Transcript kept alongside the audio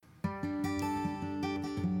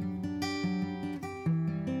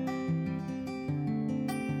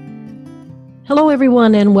Hello,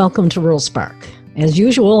 everyone, and welcome to Rural Spark. As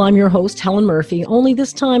usual, I'm your host, Helen Murphy, only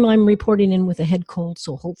this time I'm reporting in with a head cold,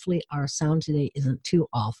 so hopefully our sound today isn't too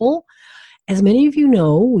awful. As many of you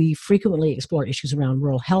know, we frequently explore issues around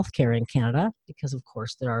rural healthcare in Canada because, of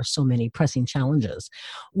course, there are so many pressing challenges.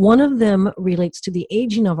 One of them relates to the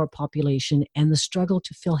aging of our population and the struggle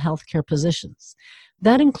to fill healthcare positions.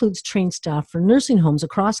 That includes trained staff for nursing homes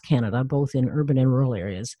across Canada, both in urban and rural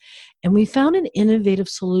areas. And we found an innovative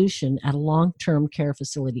solution at a long-term care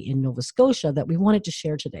facility in Nova Scotia that we wanted to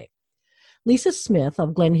share today. Lisa Smith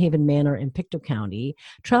of Glenhaven Manor in Pictou County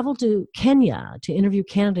traveled to Kenya to interview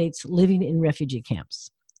candidates living in refugee camps.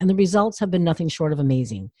 And the results have been nothing short of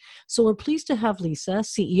amazing. So we're pleased to have Lisa,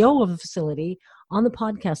 CEO of the facility, on the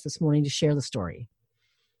podcast this morning to share the story.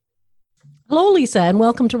 Hello, Lisa, and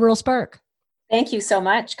welcome to Rural Spark. Thank you so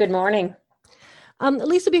much. Good morning.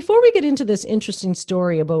 Lisa, before we get into this interesting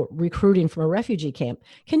story about recruiting from a refugee camp,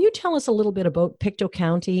 can you tell us a little bit about Pictou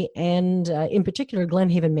County and in particular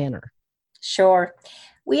Glenhaven Manor? Sure.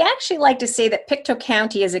 We actually like to say that Pictou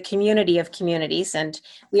County is a community of communities, and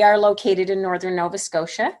we are located in northern Nova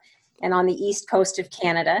Scotia and on the east coast of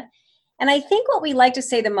Canada. And I think what we like to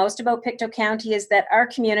say the most about Pictou County is that our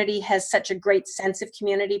community has such a great sense of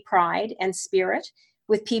community pride and spirit,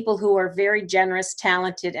 with people who are very generous,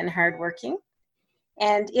 talented, and hardworking.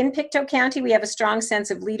 And in Pictou County, we have a strong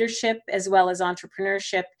sense of leadership as well as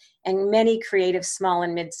entrepreneurship and many creative small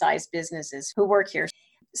and mid-sized businesses who work here.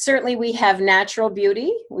 Certainly, we have natural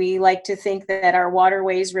beauty. We like to think that our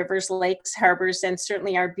waterways, rivers, lakes, harbors, and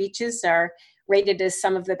certainly our beaches are rated as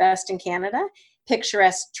some of the best in Canada.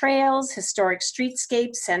 Picturesque trails, historic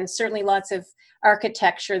streetscapes, and certainly lots of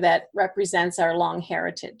architecture that represents our long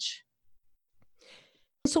heritage.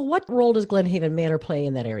 So what role does Glenhaven Manor play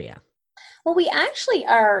in that area? Well, we actually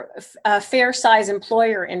are a fair size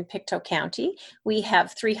employer in Pictou County. We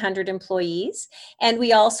have 300 employees, and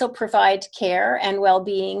we also provide care and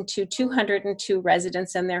well-being to 202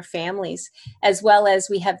 residents and their families, as well as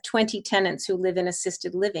we have 20 tenants who live in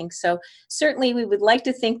assisted living. So certainly we would like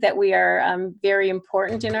to think that we are very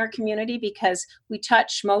important in our community because we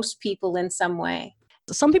touch most people in some way.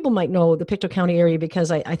 Some people might know the Pictou County area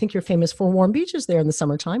because I think you're famous for warm beaches there in the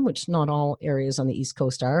summertime, which not all areas on the East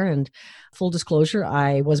Coast are. And full disclosure,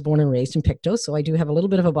 I was born and raised in Pictou, so I do have a little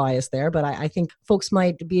bit of a bias there. But I think folks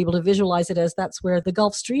might be able to visualize it as that's where the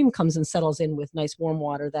Gulf Stream comes and settles in with nice warm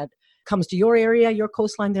water that comes to your area, your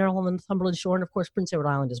coastline there along the Northumberland shore, and of course, Prince Edward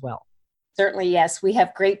Island as well. Certainly, yes. We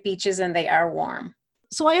have great beaches and they are warm.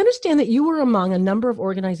 So I understand that you were among a number of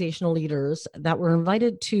organizational leaders that were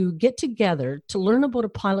invited to get together to learn about a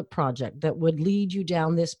pilot project that would lead you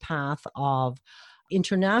down this path of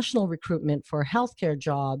international recruitment for healthcare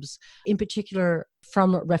jobs, in particular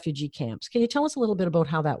from refugee camps. Can you tell us a little bit about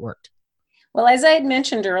how that worked? Well, as I had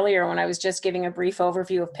mentioned earlier when I was just giving a brief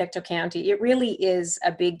overview of Pictou County, it really is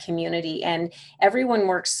a big community and everyone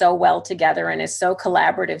works so well together and is so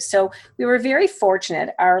collaborative. So we were very fortunate.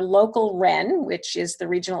 Our local REN, which is the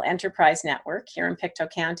Regional Enterprise Network here in Pictou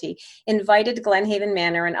County, invited Glenhaven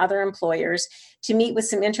Manor and other employers to meet with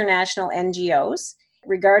some international NGOs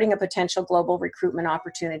regarding a potential global recruitment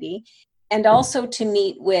opportunity, and also to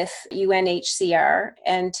meet with UNHCR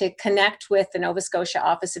and to connect with the Nova Scotia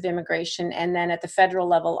Office of Immigration and then at the federal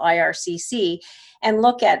level IRCC and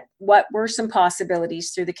look at what were some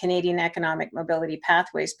possibilities through the Canadian Economic Mobility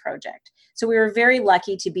Pathways Project. So we were very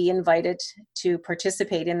lucky to be invited to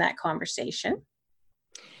participate in that conversation.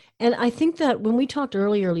 And I think that when we talked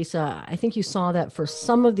earlier, Lisa, I think you saw that for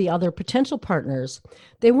some of the other potential partners,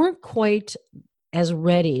 they weren't quite as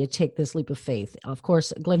ready to take this leap of faith. Of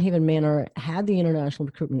course, Glenhaven Manor had the international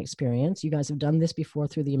recruitment experience. You guys have done this before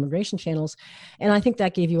through the immigration channels, and I think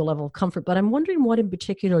that gave you a level of comfort. But I'm wondering what in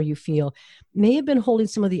particular you feel may have been holding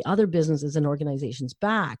some of the other businesses and organizations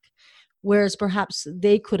back, whereas perhaps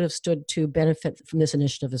they could have stood to benefit from this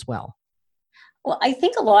initiative as well. Well, I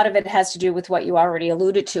think a lot of it has to do with what you already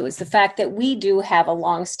alluded to, is the fact that we do have a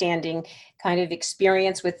long-standing kind of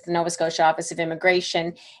experience with the Nova Scotia Office of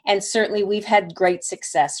Immigration, and certainly we've had great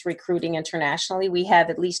success recruiting internationally. We have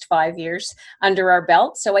at least 5 years under our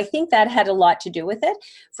belt, so I think that had a lot to do with it.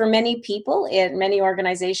 For many people in many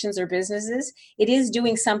organizations or businesses, it is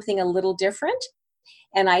doing something a little different.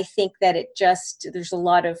 And I think that there's a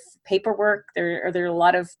lot of paperwork, there are a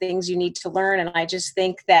lot of things you need to learn. And I just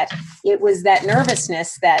think that it was that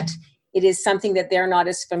nervousness that it is something that they're not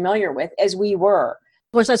as familiar with as we were.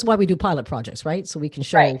 Of course, that's why we do pilot projects, right? So we can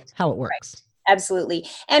show how it works. Right. Absolutely.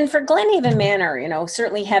 And for Glenhaven Manor,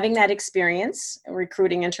 certainly having that experience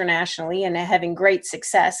recruiting internationally and having great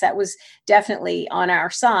success, that was definitely on our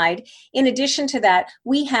side. In addition to that,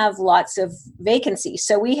 we have lots of vacancies.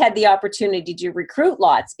 So we had the opportunity to recruit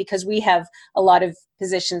lots because we have a lot of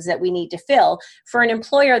positions that we need to fill. For an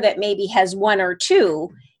employer that maybe has one or two,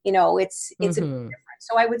 it's a bit different.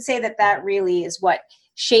 So I would say that really is what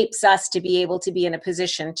shapes us to be able to be in a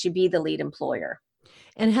position to be the lead employer.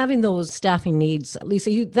 And having those staffing needs,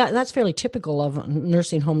 Lisa, that's fairly typical of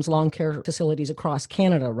nursing homes, long care facilities across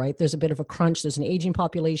Canada, right? There's a bit of a crunch. There's an aging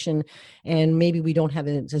population, and maybe we don't have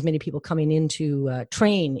as many people coming in to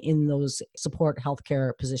train in those support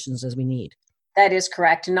healthcare positions as we need. That is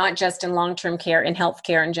correct. Not just in long-term care, in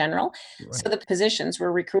healthcare in general. Right. So the positions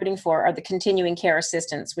we're recruiting for are the continuing care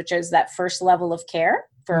assistants, which is that first level of care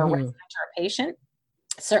for a resident or a patient.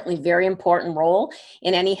 Certainly very important role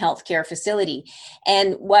in any healthcare facility.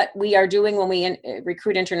 And what we are doing when we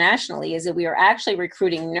recruit internationally is that we are actually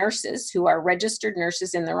recruiting nurses who are registered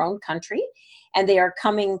nurses in their own country, and they are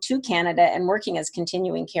coming to Canada and working as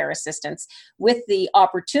continuing care assistants with the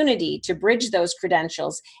opportunity to bridge those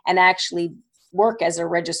credentials and actually work as a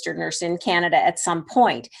registered nurse in Canada at some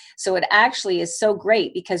point. So it actually is so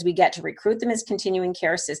great because we get to recruit them as continuing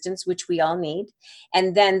care assistants, which we all need.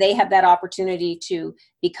 And then they have that opportunity to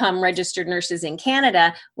become registered nurses in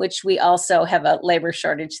Canada, which we also have a labor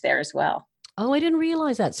shortage there as well. Oh, I didn't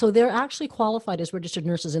realize that. So they're actually qualified as registered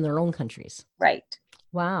nurses in their own countries. Right.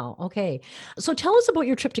 Wow. Okay. So tell us about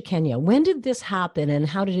your trip to Kenya. When did this happen and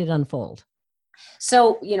how did it unfold?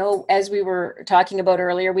 So, as we were talking about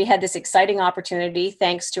earlier, we had this exciting opportunity,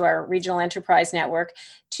 thanks to our regional enterprise network,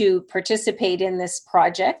 to participate in this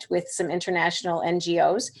project with some international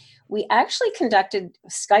NGOs. We actually conducted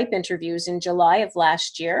Skype interviews in July of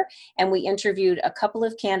last year, and we interviewed a couple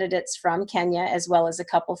of candidates from Kenya as well as a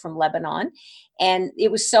couple from Lebanon. And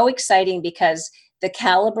it was so exciting because the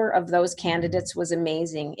caliber of those candidates was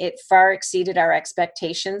amazing. It far exceeded our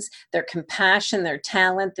expectations, their compassion, their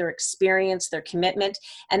talent, their experience, their commitment.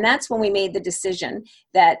 And that's when we made the decision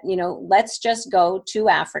that, let's just go to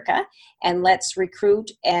Africa and let's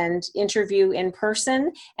recruit and interview in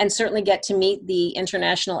person and certainly get to meet the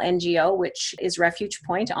international NGO, which is Refuge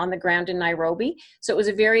Point, on the ground in Nairobi. So it was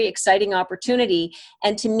a very exciting opportunity,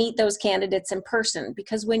 and to meet those candidates in person,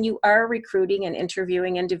 because when you are recruiting and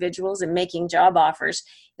interviewing individuals and making job offers,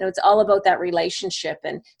 it's all about that relationship.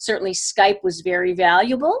 And certainly Skype was very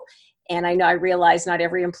valuable. And I realize not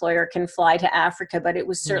every employer can fly to Africa, but it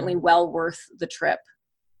was certainly well worth the trip.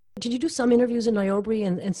 Did you do some interviews in Nairobi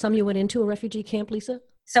and some you went into a refugee camp, Lisa?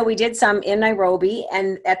 So we did some in Nairobi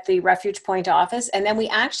and at the Refuge Point office. And then we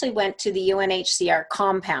actually went to the UNHCR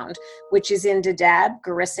compound, which is in Dadaab,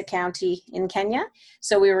 Garissa County in Kenya.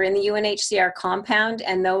 So we were in the UNHCR compound,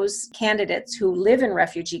 and those candidates who live in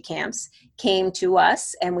refugee camps came to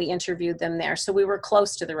us and we interviewed them there. So we were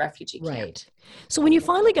close to the refugee camp. Right. So when you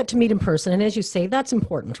finally get to meet in person, and as you say, that's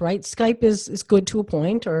important, right? Skype is good to a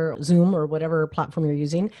point, or Zoom or whatever platform you're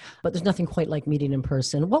using, but there's nothing quite like meeting in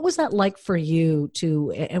person. What was that like for you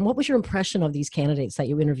and what was your impression of these candidates that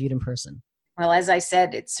you interviewed in person? Well, as I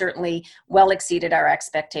said, it certainly well exceeded our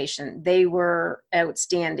expectation. They were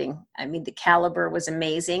outstanding. I mean, the caliber was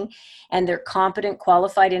amazing, and they're competent,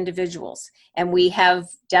 qualified individuals. And we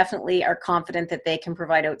definitely are confident that they can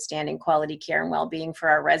provide outstanding quality care and well-being for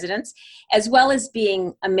our residents, as well as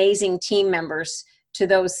being amazing team members to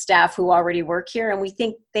those staff who already work here. And we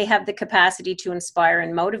think they have the capacity to inspire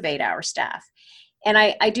and motivate our staff. And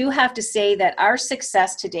I do have to say that our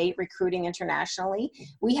success to date recruiting internationally,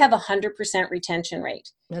 we have 100% retention rate.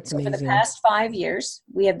 That's amazing. For the past 5 years,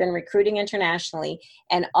 we have been recruiting internationally,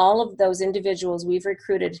 and all of those individuals we've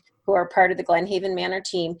recruited who are part of the Glenhaven Manor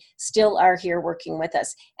team still are here working with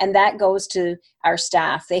us. And that goes to our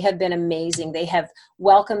staff. They have been amazing. They have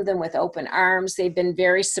welcomed them with open arms. They've been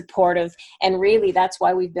very supportive. And really, that's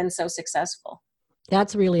why we've been so successful.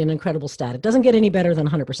 That's really an incredible stat. It doesn't get any better than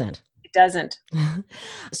 100%. Doesn't.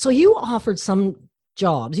 So you offered some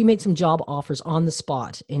jobs. You made some job offers on the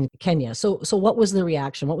spot in Kenya. So what was the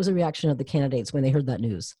reaction? What was the reaction of the candidates when they heard that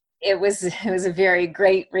news? It was a very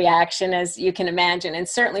great reaction, as you can imagine. And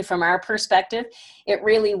certainly from our perspective, it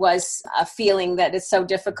really was a feeling that is so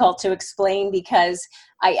difficult to explain, because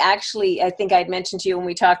I think I'd mentioned to you when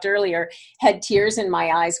we talked earlier, had tears in my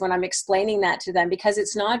eyes when I'm explaining that to them, because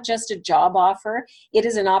it's not just a job offer, it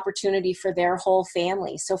is an opportunity for their whole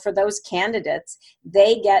family. So for those candidates,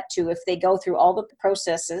 they get to, if they go through all the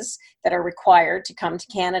processes that are required to come to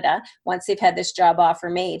Canada, once they've had this job offer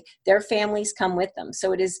made, their families come with them.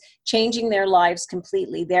 So it is changing their lives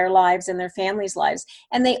completely, their lives and their families' lives.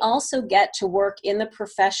 And they also get to work in the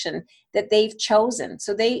profession that they've chosen.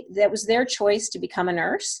 So that was their choice to become a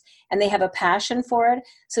nurse, and they have a passion for it.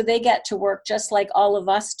 So they get to work just like all of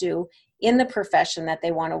us do in the profession that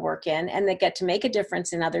they want to work in, and they get to make a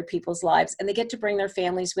difference in other people's lives, and they get to bring their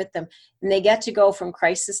families with them, and they get to go from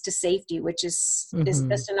crisis to safety, which is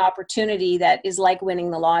just an opportunity that is like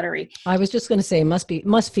winning the lottery. I was just going to say, must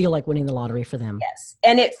feel like winning the lottery for them. Yes,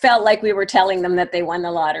 and it felt like we were telling them that they won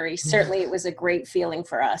the lottery. Certainly it was a great feeling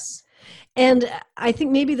for us. And I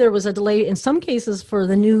think maybe there was a delay in some cases for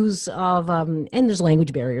the news of, and there's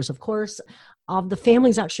language barriers, of course, of the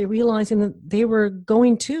families actually realizing that they were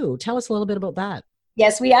going to. Tell us a little bit about that.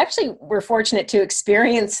 Yes, we actually were fortunate to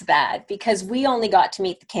experience that because we only got to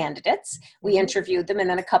meet the candidates. We interviewed them, and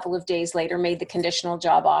then a couple of days later made the conditional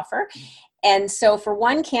job offer. And so for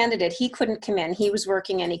one candidate, he couldn't come in. He was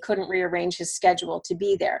working and he couldn't rearrange his schedule to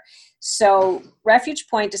be there. So Refuge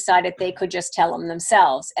Point decided they could just tell him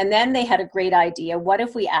themselves. And then they had a great idea. What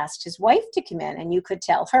if we asked his wife to come in and you could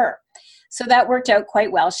tell her? So that worked out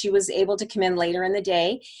quite well. She was able to come in later in the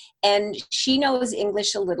day, and she knows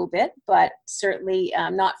English a little bit, but certainly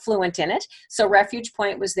not fluent in it. So Refuge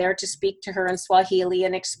Point was there to speak to her in Swahili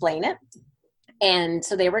and explain it. And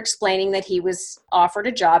so they were explaining that he was offered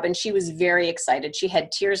a job, and she was very excited. She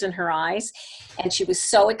had tears in her eyes, and she was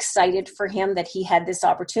so excited for him that he had this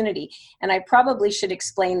opportunity. And I probably should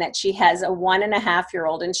explain that she has a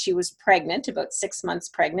 1.5-year-old, and she was pregnant, about 6 months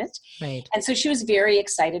pregnant. Right. And so she was very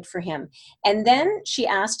excited for him. And then she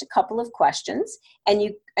asked a couple of questions,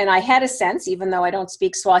 and I had a sense, even though I don't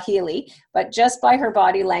speak Swahili, but just by her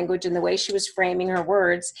body language and the way she was framing her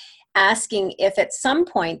words, asking if at some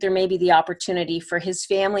point there may be the opportunity for his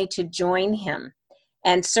family to join him.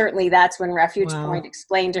 And certainly that's when Refuge Point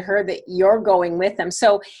explained to her that you're going with them.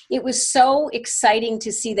 So it was so exciting to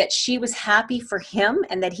see that she was happy for him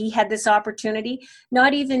and that he had this opportunity,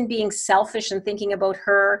 not even being selfish and thinking about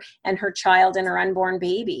her and her child and her unborn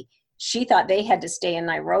baby. She thought they had to stay in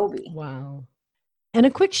Nairobi. Wow. And a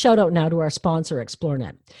quick shout out now to our sponsor,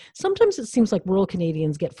 Xplornet. Sometimes it seems like rural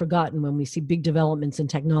Canadians get forgotten when we see big developments in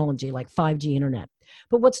technology like 5G internet.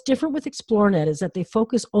 But what's different with Xplornet is that they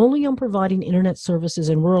focus only on providing internet services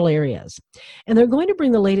in rural areas. And they're going to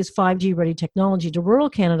bring the latest 5G ready technology to rural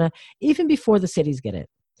Canada even before the cities get it.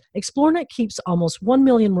 Xplornet keeps almost 1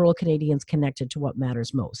 million rural Canadians connected to what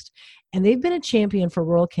matters most. And they've been a champion for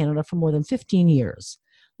rural Canada for more than 15 years.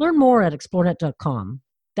 Learn more at xplornet.com.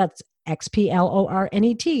 That's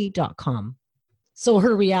xplornet.com. So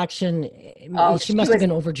her reaction, she must have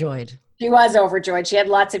been overjoyed. She was overjoyed. She had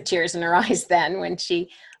lots of tears in her eyes then when she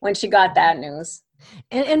got that news.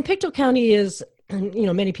 And Pictou County is,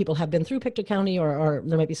 many people have been through Pictou County, or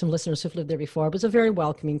there might be some listeners who've lived there before, but it's a very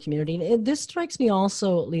welcoming community. And this strikes me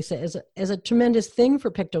also, Lisa, as a tremendous thing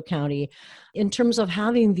for Pictou County in terms of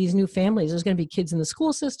having these new families. There's going to be kids in the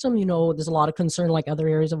school system. There's a lot of concern, like other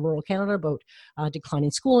areas of rural Canada, about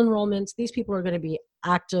declining school enrollments. These people are going to be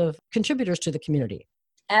active contributors to the community.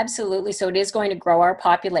 Absolutely. So it is going to grow our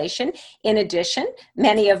population. In addition,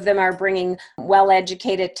 many of them are bringing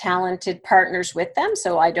well-educated, talented partners with them.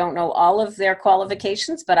 So I don't know all of their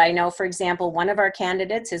qualifications, but I know, for example, one of our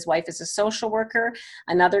candidates, his wife is a social worker.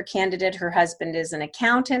 Another candidate, her husband is an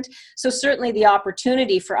accountant. So certainly the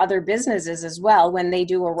opportunity for other businesses as well when they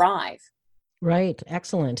do arrive. Right.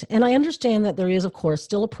 Excellent. And I understand that there is, of course,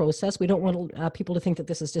 still a process. We don't want people to think that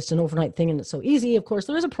this is just an overnight thing and it's so easy. Of course,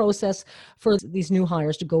 there is a process for these new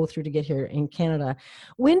hires to go through to get here in Canada.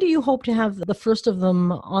 When do you hope to have the first of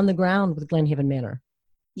them on the ground with Glenhaven Manor?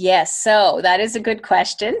 Yes, so that is a good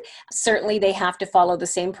question. Certainly they have to follow the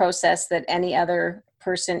same process that any other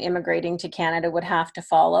person immigrating to Canada would have to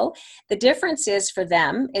follow. The difference is for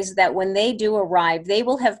them is that when they do arrive, they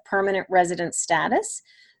will have permanent resident status.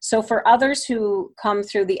 So for others who come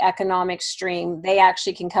through the economic stream, they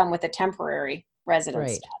actually can come with a temporary resident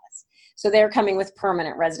status. So they're coming with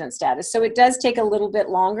permanent resident status. So it does take a little bit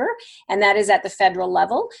longer, and that is at the federal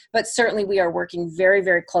level. But certainly we are working very,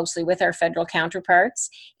 very closely with our federal counterparts,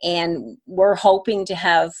 and we're hoping to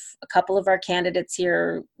have a couple of our candidates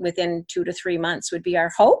here within 2 to 3 months would be our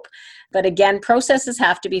hope. But again, processes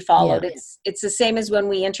have to be followed. Yeah. It's the same as when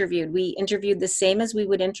we interviewed. We interviewed the same as we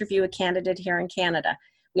would interview a candidate here in Canada.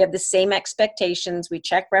 We have the same expectations. We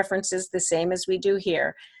check references the same as we do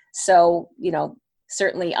here. So,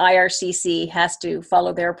 certainly IRCC has to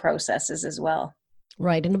follow their processes as well.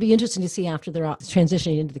 Right. And it'll be interesting to see after they're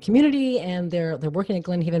transitioning into the community and they're working at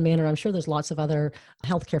Glenhaven Manor. I'm sure there's lots of other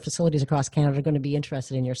healthcare facilities across Canada are going to be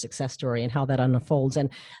interested in your success story and how that unfolds. And,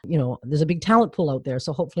 there's a big talent pool out there.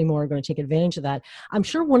 So hopefully more are going to take advantage of that. I'm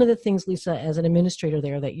sure one of the things, Lisa, as an administrator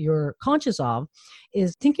there that you're conscious of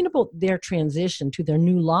is thinking about their transition to their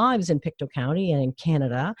new lives in Pictou County and in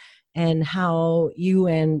Canada. and how you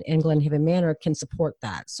and Glenhaven Manor can support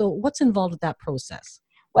that. So what's involved with that process?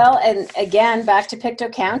 Well, and again, back to Pictou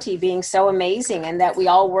County being so amazing and that we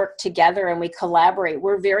all work together and we collaborate.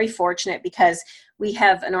 We're very fortunate because we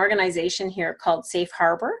have an organization here called Safe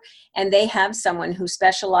Harbor, and they have someone who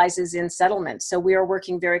specializes in settlement. So we are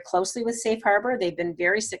working very closely with Safe Harbor. They've been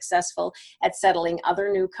very successful at settling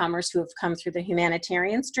other newcomers who have come through the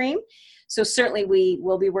humanitarian stream. So certainly we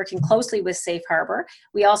will be working closely with Safe Harbor.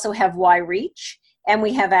 We also have Y-Reach, and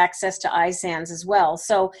we have access to iSANS as well.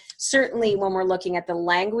 So certainly when we're looking at the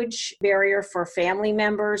language barrier for family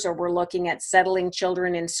members, or we're looking at settling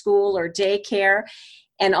children in school or daycare,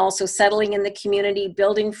 and also settling in the community,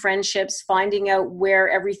 building friendships, finding out where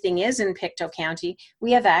everything is in Pictou County,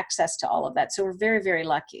 we have access to all of that. So we're very, very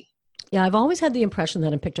lucky. Yeah, I've always had the impression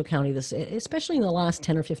that in Pictou County, especially in the last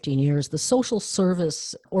 10 or 15 years, the social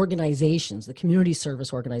service organizations, the community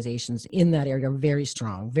service organizations in that area are very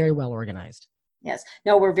strong, very well organized. Yes.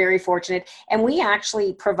 No, we're very fortunate. And we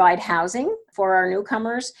actually provide housing for our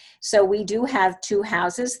newcomers. So we do have 2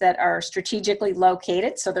 houses that are strategically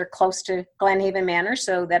located. So they're close to Glenhaven Manor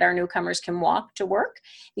so that our newcomers can walk to work.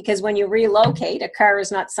 Because when you relocate, a car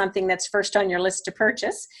is not something that's first on your list to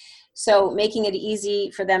purchase. So making it easy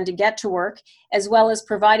for them to get to work, as well as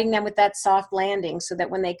providing them with that soft landing so that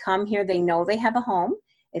when they come here, they know they have a home.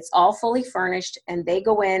 It's all fully furnished, and they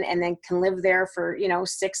go in and then can live there for,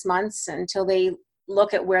 6 months until they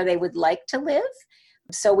look at where they would like to live.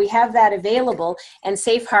 So we have that available, and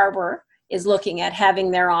Safe Harbor is looking at having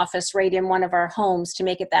their office right in one of our homes to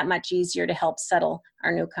make it that much easier to help settle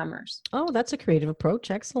our newcomers. Oh, that's a creative approach.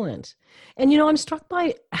 Excellent. And, I'm struck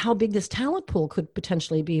by how big this talent pool could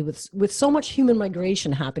potentially be with so much human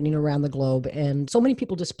migration happening around the globe and so many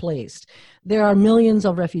people displaced. There are millions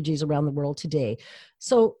of refugees around the world today.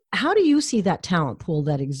 So how do you see that talent pool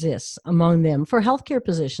that exists among them for healthcare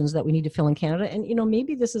positions that we need to fill in Canada? And,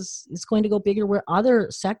 maybe this is going to go bigger where other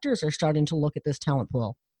sectors are starting to look at this talent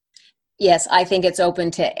pool. Yes, I think it's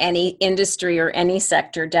open to any industry or any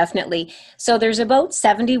sector, definitely. So there's about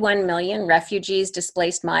 71 million refugees,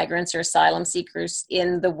 displaced migrants, or asylum seekers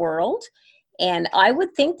in the world. And I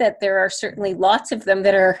would think that there are certainly lots of them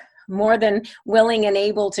that are more than willing and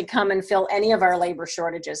able to come and fill any of our labor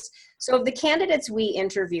shortages. So of the candidates we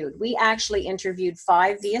interviewed, we actually interviewed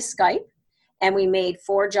 5 via Skype, and we made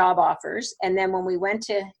 4 job offers. And then when we went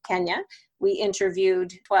to Kenya, we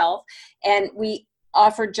interviewed 12, and we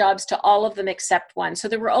offered jobs to all of them except one. So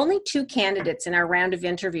there were only 2 candidates in our round of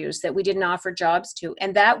interviews that we didn't offer jobs to.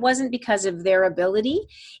 And that wasn't because of their ability.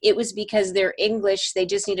 It was because their English, they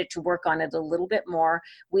just needed to work on it a little bit more.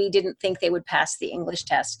 We didn't think they would pass the English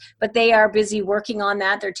test. But they are busy working on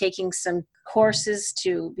that. They're taking some courses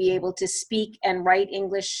to be able to speak and write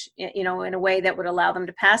English, in a way that would allow them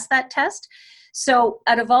to pass that test. So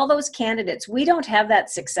out of all those candidates, we don't have that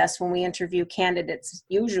success when we interview candidates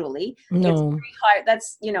usually. No. It's very high.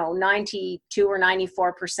 That's, 92 or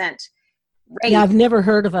 94% rate. Yeah, I've never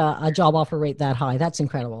heard of a job offer rate that high. That's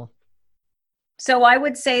incredible. So I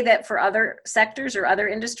would say that for other sectors or other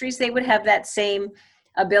industries, they would have that same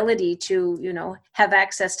ability to, have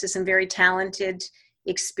access to some very talented,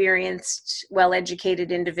 experienced,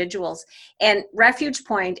 well-educated individuals. And Refuge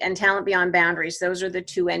Point and Talent Beyond Boundaries, those are the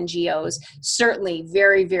 2 NGOs, certainly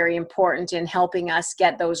very, very important in helping us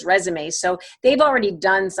get those resumes. So they've already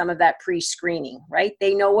done some of that pre-screening, right?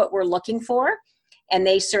 They know what we're looking for, and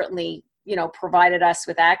they certainly, provided us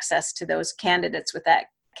with access to those candidates with that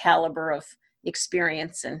caliber of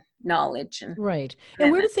experience and knowledge. Right.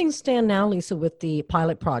 And where do things stand now, Lisa, with the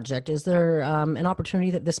pilot project? Is there an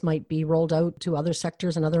opportunity that this might be rolled out to other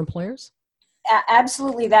sectors and other employers?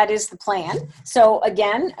 Absolutely, that is the plan. So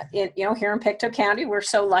again, here in Pictou County, we're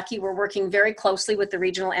so lucky. We're working very closely with the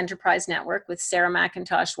Regional Enterprise Network with Sarah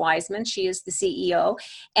McIntosh Wiseman. She is the CEO,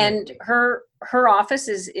 and her office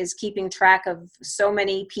is keeping track of so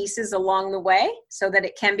many pieces along the way so that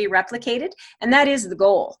it can be replicated. And that is the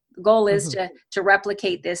goal. The goal is to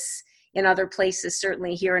replicate this in other places,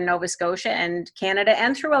 certainly here in Nova Scotia and Canada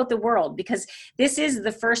and throughout the world, because this is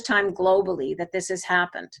the first time globally that this has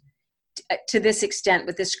happened to this extent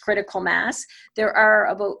with this critical mass. There are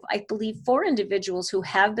about, I believe, 4 individuals who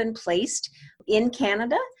have been placed in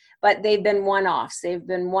Canada, but they've been one-offs. They've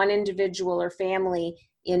been one individual or family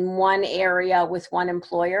in one area with one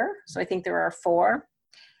employer. So I think there are 4.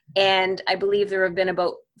 And I believe there have been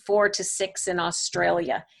about 4 to 6 in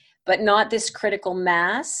Australia, but not this critical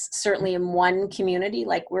mass, certainly in one community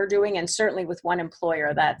like we're doing, and certainly with one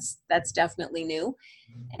employer. That's definitely new.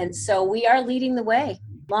 And so we are leading the way.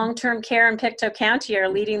 Long-term care in Pictou County are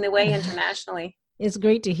leading the way internationally. It's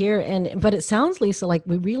great to hear. But it sounds, Lisa, like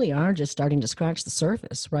we really are just starting to scratch the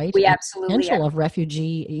surface, right? We And absolutely potential are. of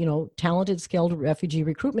refugee, talented, skilled refugee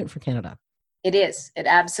recruitment for Canada. It is. It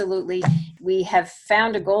absolutely. We have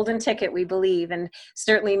found a golden ticket, we believe, and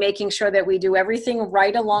certainly making sure that we do everything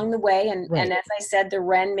right along the way. And Right. as I said, the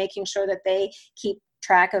REN making sure that they keep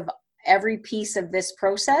track of every piece of this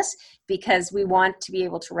process because we want to be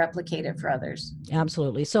able to replicate it for others.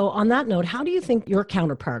 Absolutely. So, on that note, how do you think your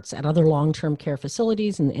counterparts at other long-term care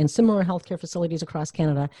facilities and similar healthcare facilities across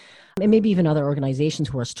Canada, and maybe even other organizations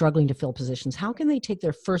who are struggling to fill positions, how can they take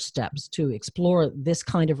their first steps to explore this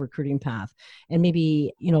kind of recruiting path? And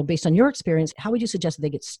maybe, based on your experience, how would you suggest that they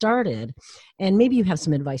get started? And maybe you have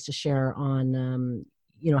some advice to share on,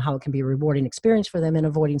 how it can be a rewarding experience for them and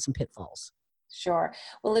avoiding some pitfalls. Sure.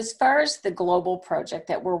 Well, as far as the global project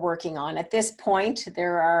that we're working on, at this point,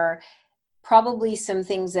 there are probably some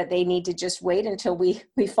things that they need to just wait until we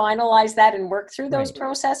finalize that and work through those Right.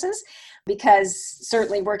 processes, because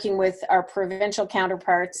certainly working with our provincial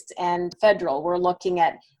counterparts and federal, we're looking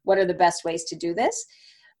at what are the best ways to do this.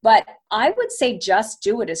 But I would say just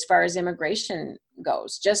do it as far as immigration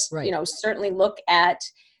goes. Just, Right. Certainly look at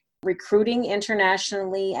recruiting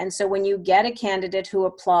internationally. And so when you get a candidate who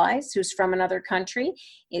applies, who's from another country,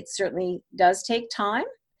 it certainly does take time,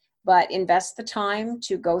 but invest the time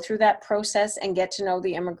to go through that process and get to know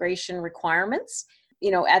the immigration requirements,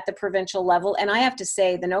 at the provincial level. And I have to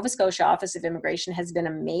say, the Nova Scotia Office of Immigration has been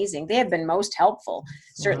amazing. They have been most helpful,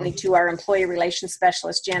 certainly Wow. to our employee relations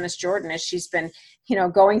specialist, Janice Jordan, as she's been,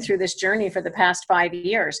 going through this journey for the past 5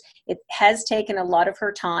 years. It has taken a lot of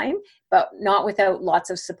her time, but not without lots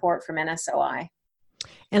of support from NSOI.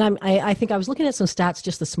 And I think I was looking at some stats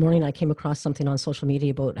just this morning. I came across something on social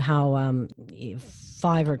media about how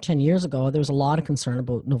 5 or 10 years ago, there was a lot of concern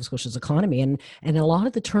about Nova Scotia's economy. And a lot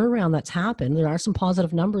of the turnaround that's happened, there are some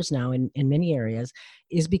positive numbers now in many areas,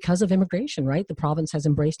 is because of immigration, right? The province has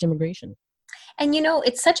embraced immigration. And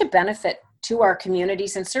it's such a benefit to our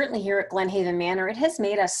communities, and certainly here at Glenhaven Manor, it has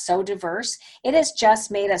made us so diverse. It has just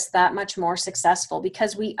made us that much more successful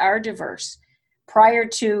because we are diverse. Prior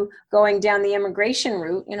to going down the immigration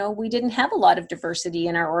route, we didn't have a lot of diversity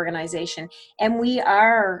in our organization. And we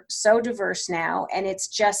are so diverse now, and it's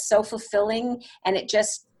just so fulfilling, and it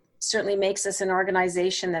just certainly makes us an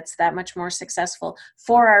organization that's that much more successful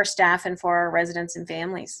for our staff and for our residents and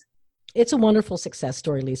families. It's a wonderful success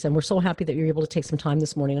story, Lisa, and we're so happy that you're able to take some time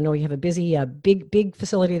this morning. I know you have a busy, big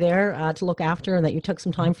facility there to look after, and that you took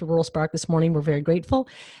some time for Rural Spark this morning. We're very grateful.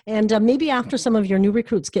 And maybe after some of your new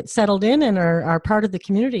recruits get settled in and are part of the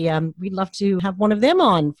community, we'd love to have one of them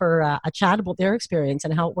on for a chat about their experience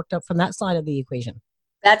and how it worked out from that side of the equation.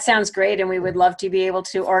 That sounds great, and we would love to be able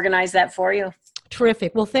to organize that for you.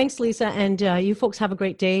 Terrific. Well, thanks, Lisa, and you folks have a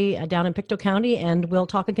great day down in Pictou County, and we'll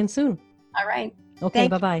talk again soon. All right. Okay,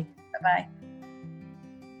 bye-bye. Bye-bye.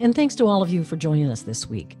 And thanks to all of you for joining us this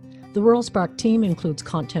week. The Rural Spark team includes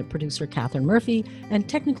content producer Catherine Murphy and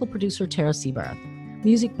technical producer Tara Seabarth.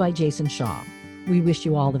 Music by Jason Shaw. We wish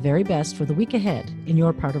you all the very best for the week ahead in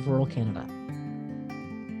your part of rural Canada.